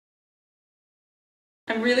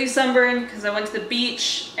I'm really sunburned because I went to the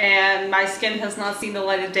beach and my skin has not seen the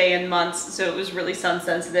light of day in months, so it was really sun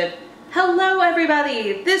sensitive. Hello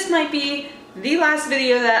everybody! This might be the last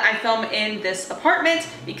video that I film in this apartment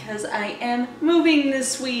because I am moving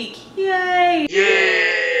this week. Yay!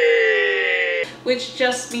 Yay! Which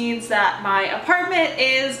just means that my apartment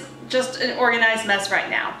is just an organized mess right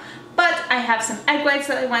now. But I have some egg whites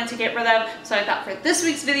that I wanted to get rid of, so I thought for this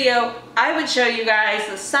week's video, I would show you guys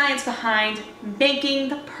the science behind making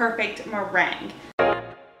the perfect meringue.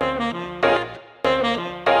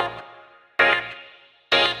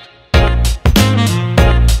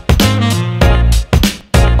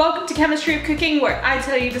 Welcome to Chemistry of Cooking, where I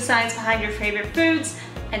tell you the science behind your favorite foods,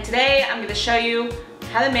 and today I'm going to show you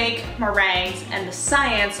how to make meringues and the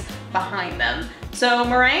science behind them. So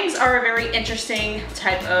meringues are a very interesting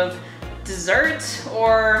type of dessert,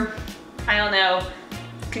 or I don't know,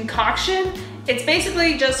 concoction. It's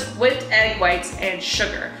basically just whipped egg whites and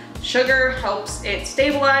sugar. Sugar helps it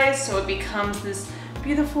stabilize, so it becomes this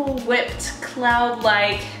beautiful whipped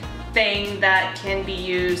cloud-like thing that can be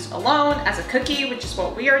used alone as a cookie, which is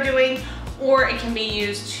what we are doing, or it can be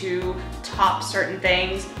used to top certain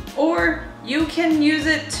things, or you can use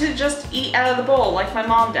it to just eat out of the bowl like my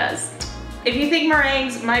mom does. If you think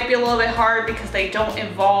meringues might be a little bit hard because they don't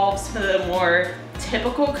involve some of the more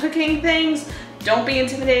typical cooking things, don't be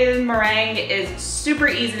intimidated. Meringue is super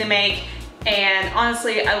easy to make, and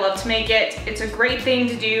honestly, I love to make it. It's a great thing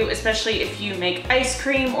to do, especially if you make ice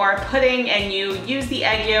cream or a pudding and you use the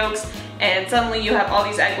egg yolks and suddenly you have all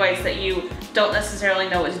these egg whites that you don't necessarily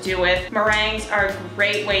know what to do with. Meringues are a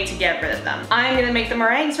great way to get rid of them. I'm gonna make the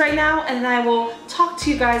meringues right now, and then I will talk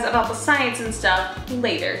to you guys about the science and stuff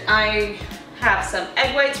later. I have some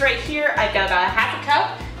egg whites right here. I've got about ½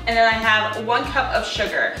 cup, and then I have 1 cup of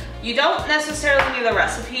sugar. You don't necessarily need a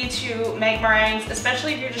recipe to make meringues,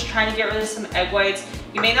 especially if you're just trying to get rid of some egg whites.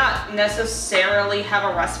 You may not necessarily have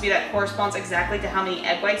a recipe that corresponds exactly to how many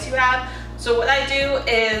egg whites you have. So what I do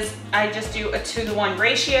is I just do a 2-to-1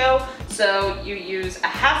 ratio. So you use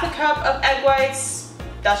 ½ cup of egg whites.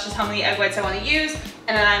 That's just how many egg whites I want to use.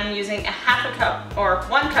 And then I'm using ½ cup, or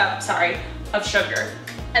 1 cup, sorry, of sugar.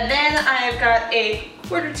 And then I've got a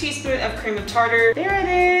 1/4 teaspoon of cream of tartar. There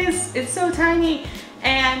it is. It's so tiny.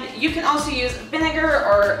 And you can also use vinegar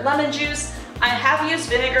or lemon juice. I have used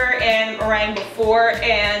vinegar in meringue before,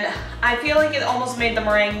 and I feel like it almost made the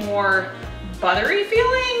meringue more buttery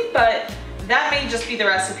feeling, but that may just be the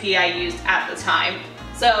recipe I used at the time.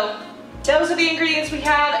 So those are the ingredients we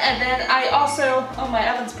have, and then I also, oh, my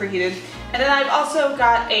oven's preheated. And then I've also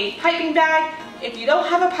got a piping bag. If you don't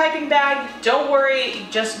have a piping bag, don't worry,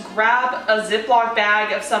 just grab a Ziploc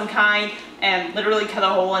bag of some kind and literally cut a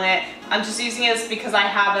hole in it. I'm just using this because I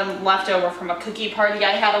have them left over from a cookie party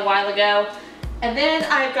I had a while ago. And then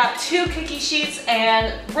I've got 2 cookie sheets,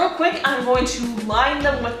 and real quick, I'm going to line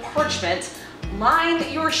them with parchment.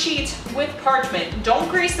 Line your sheet with parchment. Don't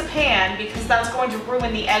grease the pan because that's going to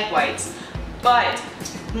ruin the egg whites. But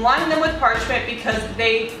line them with parchment because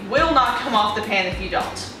they will not come off the pan if you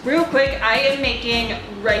don't. Real quick, I am making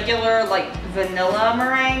regular like vanilla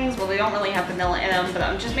meringues. Well, they don't really have vanilla in them, but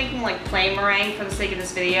I'm just making like plain meringue for the sake of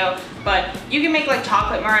this video. But you can make like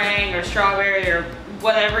chocolate meringue or strawberry or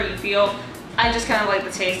whatever you feel. I just kind of like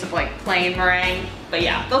the taste of like plain meringue, but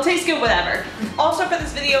yeah, they'll taste good whatever. Also for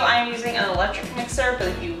this video, I am using an electric mixer, but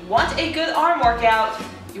if you want a good arm workout,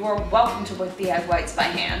 you are welcome to whip the egg whites by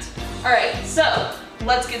hand. All right, so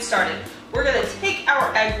let's get started. We're gonna take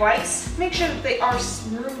our egg whites, make sure that they are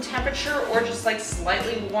room temperature or just like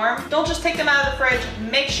slightly warm. Don't just take them out of the fridge,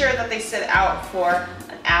 make sure that they sit out for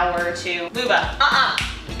an hour or 2. Luba,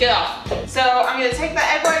 get off. So I'm gonna take the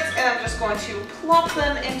egg whites and I'm just going to plop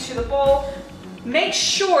them into the bowl. Make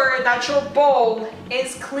sure that your bowl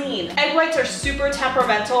is clean. Egg whites are super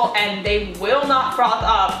temperamental and they will not froth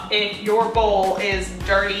up if your bowl is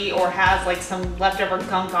dirty or has like some leftover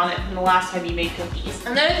gunk on it from the last time you made cookies.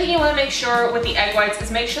 Another thing you want to make sure with the egg whites is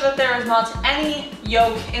make sure that there is not any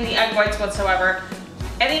yolk in the egg whites whatsoever.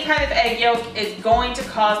 Any kind of egg yolk is going to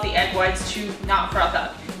cause the egg whites to not froth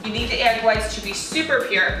up. You need the egg whites to be super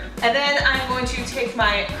pure. And then I'm going to take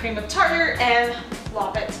my cream of tartar and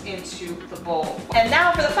plop it into the bowl. And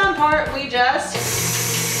now for the fun part, we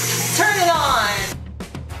just turn it on.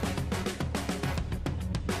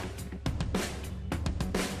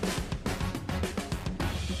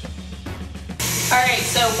 All right,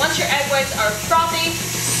 so once your egg whites are frothy,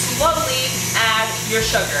 slowly add your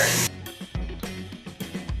sugar.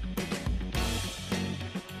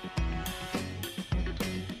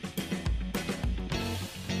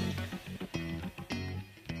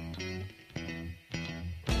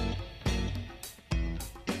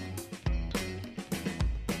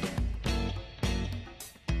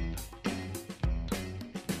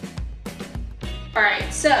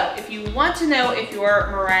 Alright, so if you want to know if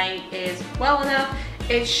your meringue is well enough,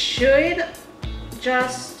 it should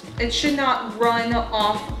not run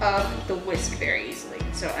off of the whisk very easily.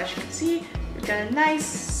 So as you can see, we've got a nice,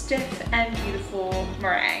 stiff, and beautiful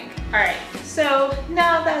meringue. Alright, so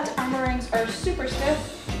now that our meringues are super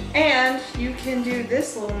stiff, and you can do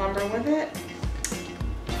this little number with it,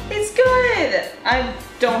 it's good! I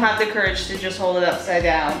don't have the courage to just hold it upside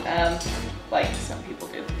down, like some people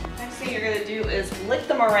do. Next thing you're gonna do is lick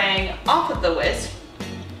the meringue off of the whisk.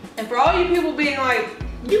 And for all you people being like,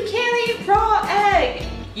 you can't eat raw egg,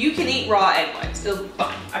 you can eat raw egg whites. It'll be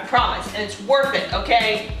fine, I promise, and it's worth it,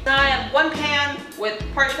 okay? Then I have one pan with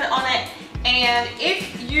parchment on it, and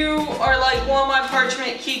if you are like, well, my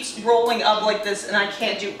parchment keeps rolling up like this and I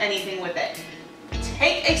can't do anything with it,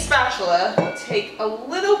 take a spatula, take a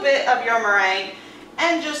little bit of your meringue,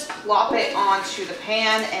 and just plop it onto the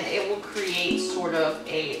pan, and it will create sort of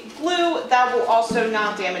a glue that will also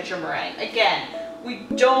not damage your meringue. Again, we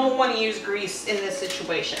don't want to use grease in this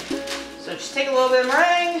situation. So just take a little bit of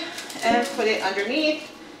meringue and put it underneath,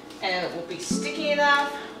 and it will be sticky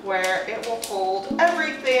enough where it will hold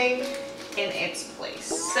everything in its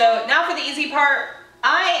place. So now for the easy part,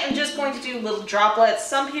 I am just going to do little droplets.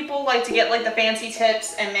 Some people like to get like the fancy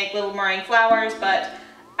tips and make little meringue flowers, but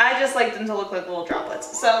I just like them to look like little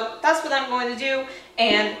droplets. So that's what I'm going to do.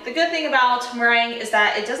 And the good thing about meringue is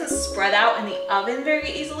that it doesn't spread out in the oven very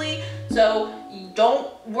easily. So don't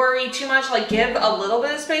worry too much, like give a little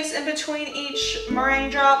bit of space in between each meringue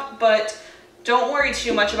drop, but don't worry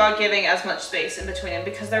too much about giving as much space in between them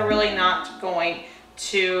because they're really not going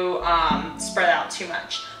to spread out too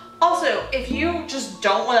much. Also, if you just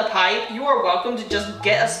don't want to pipe, you are welcome to just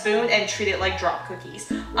get a spoon and treat it like drop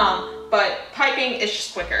cookies. But piping is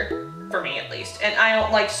just quicker, for me at least. And I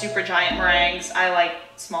don't like super giant meringues, I like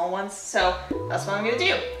small ones, so that's what I'm gonna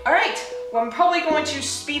do. All right, well, I'm probably going to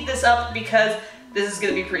speed this up because this is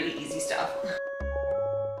gonna be pretty easy stuff.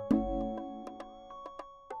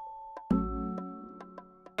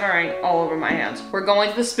 All right, all over my hands. We're going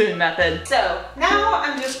to the spoon method. So now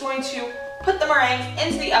I'm just going to put the meringue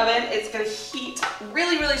into the oven. It's gonna heat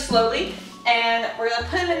really, really slowly, and we're gonna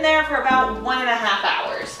put it in there for about 1.5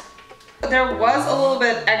 hours. There was a little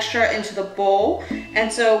bit extra into the bowl,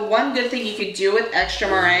 and so one good thing you could do with extra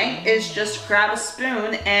meringue is just grab a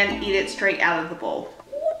spoon and eat it straight out of the bowl.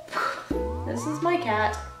 This is my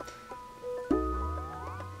cat.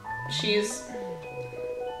 She's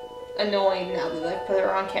annoying now that I've put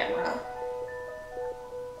her on camera.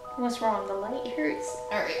 What's wrong? The light hurts.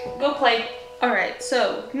 All right, go play. All right,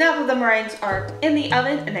 so now that the meringues are in the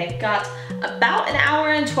oven and they've got about 1 hour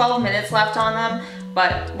and 12 minutes left on them,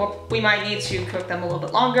 but we might need to cook them a little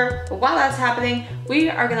bit longer. But while that's happening, we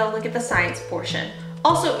are gonna look at the science portion.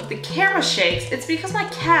 Also, if the camera shakes, it's because my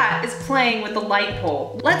cat is playing with the light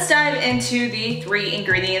pole. Let's dive into the 3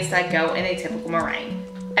 ingredients that go in a typical meringue.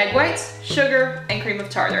 Egg whites, sugar, and cream of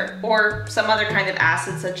tartar, or some other kind of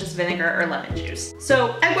acid such as vinegar or lemon juice.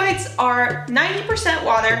 So egg whites are 90%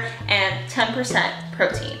 water and 10%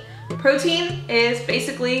 protein. Protein is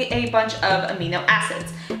basically a bunch of amino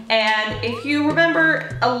acids. And if you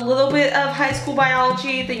remember a little bit of high school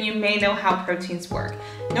biology, then you may know how proteins work.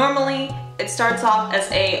 Normally, it starts off as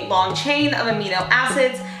a long chain of amino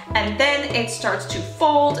acids, and then it starts to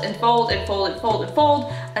fold and fold and fold and fold and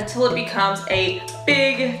fold until it becomes a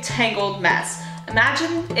big tangled mess.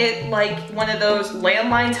 Imagine it like one of those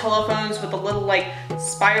landline telephones with a little like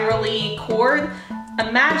spirally cord.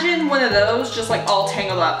 Imagine one of those just like all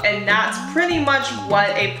tangled up, and that's pretty much what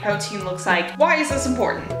a protein looks like. Why is this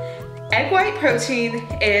important? Egg white protein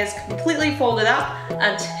is completely folded up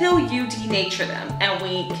until you denature them, and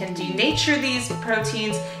we can denature these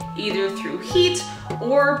proteins either through heat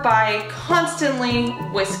or by constantly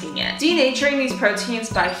whisking it. Denaturing these proteins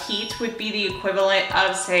by heat would be the equivalent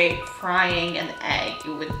of, say, frying an egg.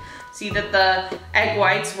 You would see that the egg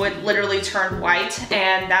whites would literally turn white,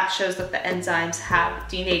 and that shows that the enzymes have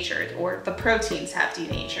denatured, or the proteins have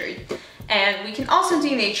denatured. And we can also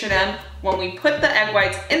denature them when we put the egg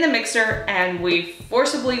whites in the mixer and we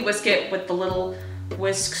forcibly whisk it with the little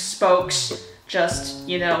whisk spokes, just,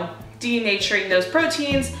 you know, denaturing those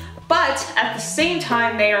proteins. But at the same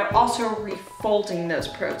time, they are also refolding those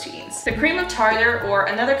proteins. The cream of tartar, or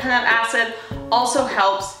another kind of acid, also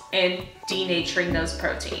helps in denaturing those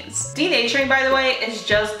proteins. Denaturing, by the way, is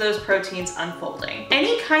just those proteins unfolding.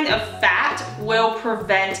 Any kind of fat will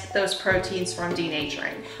prevent those proteins from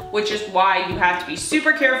denaturing, which is why you have to be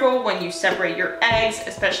super careful when you separate your eggs,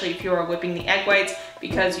 especially if you are whipping the egg whites,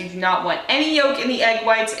 because you do not want any yolk in the egg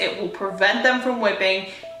whites. It will prevent them from whipping.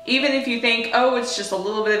 Even if you think, oh, it's just a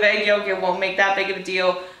little bit of egg yolk, it won't make that big of a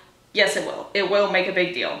deal, Yes, it will. It will make a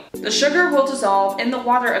big deal. The sugar will dissolve in the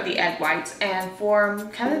water of the egg whites and form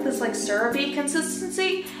kind of this like syrupy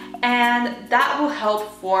consistency, and that will help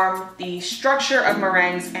form the structure of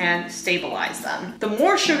meringues and stabilize them. The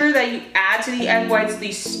more sugar that you add to the egg whites,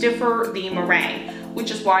 the stiffer the meringue, which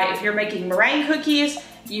is why if you're making meringue cookies,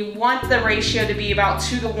 you want the ratio to be about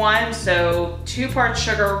 2:1, so 2 parts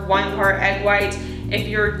sugar, 1 part egg white. If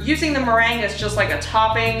you're using the meringue as just like a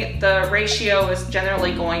topping, the ratio is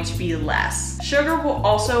generally going to be less. Sugar will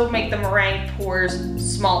also make the meringue pores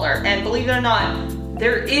smaller, and believe it or not,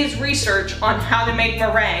 there is research on how to make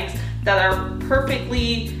meringues that are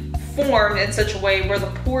perfectly formed in such a way where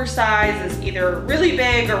the pore size is either really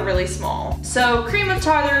big or really small. So cream of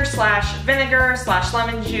tartar slash vinegar slash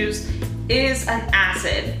lemon juice is an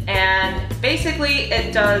acid, and basically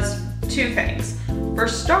it does 2 things. For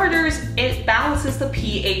starters, it balances the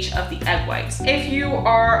pH of the egg whites. If you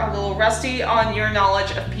are a little rusty on your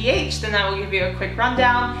knowledge of pH, then I will give you a quick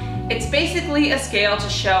rundown. It's basically a scale to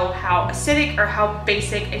show how acidic or how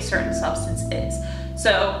basic a certain substance is.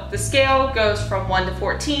 So the scale goes from 1 to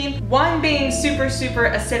 14, 1 being super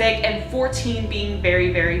acidic and 14 being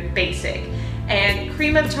very basic. And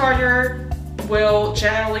cream of tartar will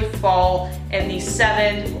generally fall in the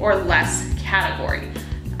 7 or less category.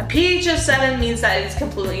 A pH of 7 means that it's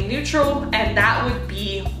completely neutral, and that would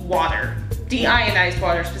be water, deionized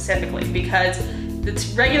water specifically, because the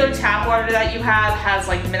regular tap water that you have has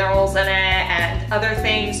like minerals in it and other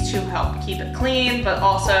things to help keep it clean, but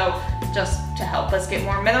also just to help us get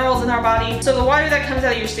more minerals in our body. So the water that comes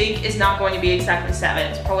out of your sink is not going to be exactly 7.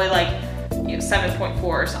 It's probably like 7.4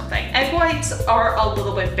 or something. Egg whites are a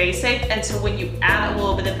little bit basic, and so when you add a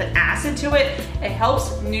little bit of an acid to it, it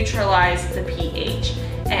helps neutralize the pH.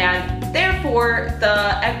 And therefore,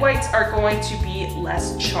 the egg whites are going to be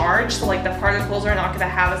less charged. So like the particles are not going to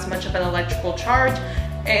have as much of an electrical charge,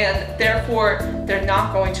 and therefore they're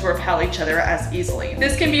not going to repel each other as easily.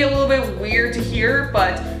 This can be a little bit weird to hear,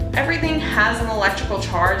 but everything has an electrical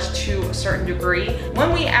charge to a certain degree.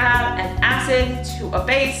 When we add an acid to a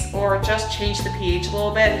base or just change the pH a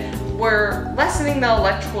little bit, we're lessening the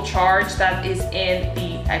electrical charge that is in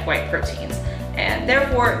the egg white proteins, and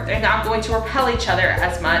therefore they're not going to repel each other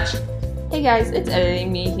as much. Hey guys, it's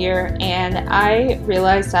Editing Me here, and I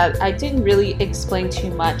realized that I didn't really explain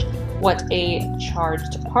too much what a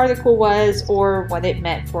charged particle was or what it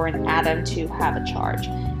meant for an atom to have a charge.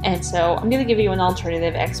 And so I'm going to give you an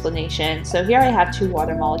alternative explanation. So here I have 2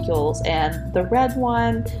 water molecules, and the red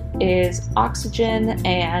one is oxygen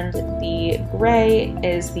and the gray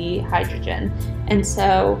is the hydrogen. And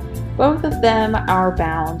so both of them are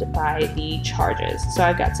bound by the charges. So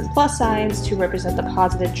I've got some plus signs to represent the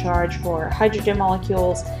positive charge for hydrogen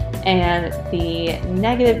molecules, and the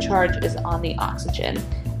negative charge is on the oxygen.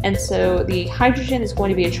 And so the hydrogen is going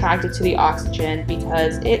to be attracted to the oxygen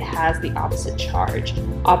because it has the opposite charge.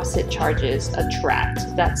 Opposite charges attract.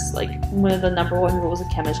 That's like one of the #1 rules of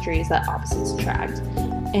chemistry, is that opposites attract.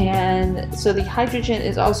 And so the hydrogen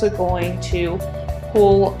is also going to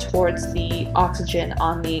pull towards the oxygen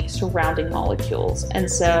on the surrounding molecules. And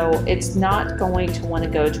so it's not going to want to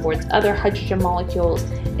go towards other hydrogen molecules.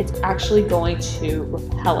 It's actually going to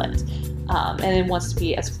repel it. And it wants to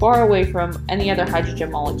be as far away from any other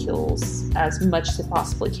hydrogen molecules as much as it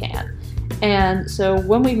possibly can. And so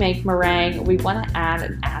when we make meringue, we want to add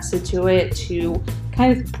an acid to it to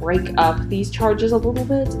kind of break up these charges a little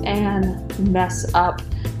bit and mess up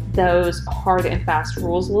those hard and fast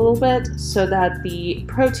rules a little bit, so that the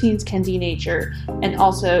proteins can denature, and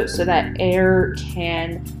also so that air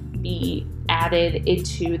can be added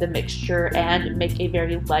into the mixture and make a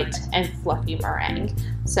very light and fluffy meringue.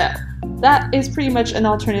 So that is pretty much an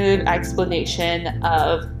alternative explanation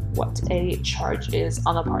of what a charge is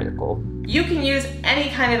on a particle. You can use any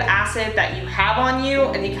kind of acid that you have on you,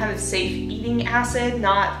 any kind of safe eating acid,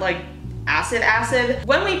 not like acid.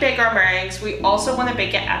 When we bake our meringues, we also want to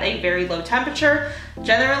bake it at a very low temperature.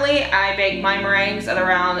 Generally, I bake my meringues at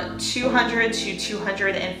around 200 to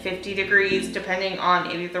 250 degrees, depending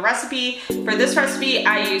on either the recipe. For this recipe,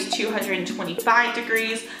 I use 225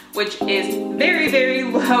 degrees, which is very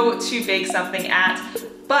low to bake something at.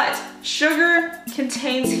 But sugar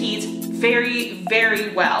contains heat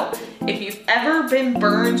very well. If you've ever been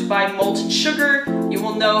burned by molten sugar, you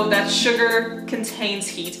will know that sugar contains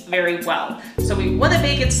heat very well. So we want to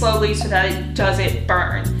bake it slowly so that it doesn't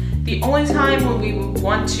burn. The only time when we would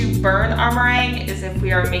want to burn our meringue is if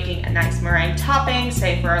we are making a nice meringue topping,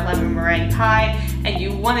 say for our lemon meringue pie, and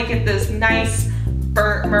you want to get those nice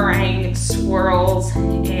burnt meringue swirls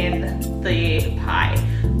in the pie.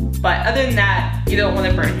 But other than that, you don't want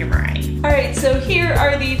to burn your meringue. Alright, so here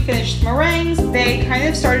are the finished meringues. They kind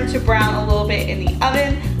of started to brown a little bit in the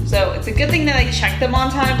oven, so it's a good thing that I checked them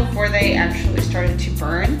on time before they actually started to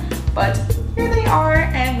burn. But here they are,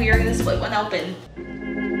 and we are going to split one open.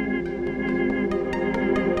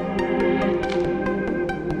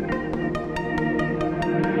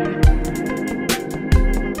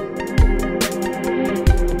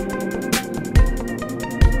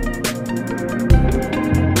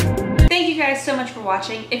 So much for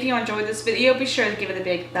watching. If you enjoyed this video, be sure to give it a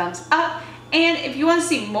big thumbs up, and if you want to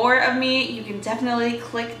see more of me, you can definitely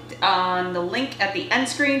click on the link at the end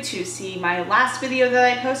screen to see my last video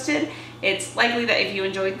that I posted. It's likely that if you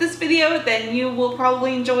enjoyed this video, then you will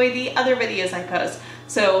probably enjoy the other videos I post,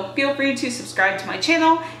 so feel free to subscribe to my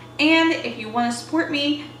channel, and if you want to support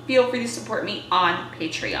me, feel free to support me on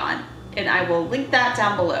Patreon, and I will link that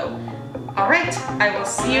down below. Alright, I will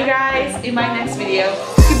see you guys in my next video.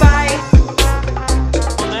 Goodbye!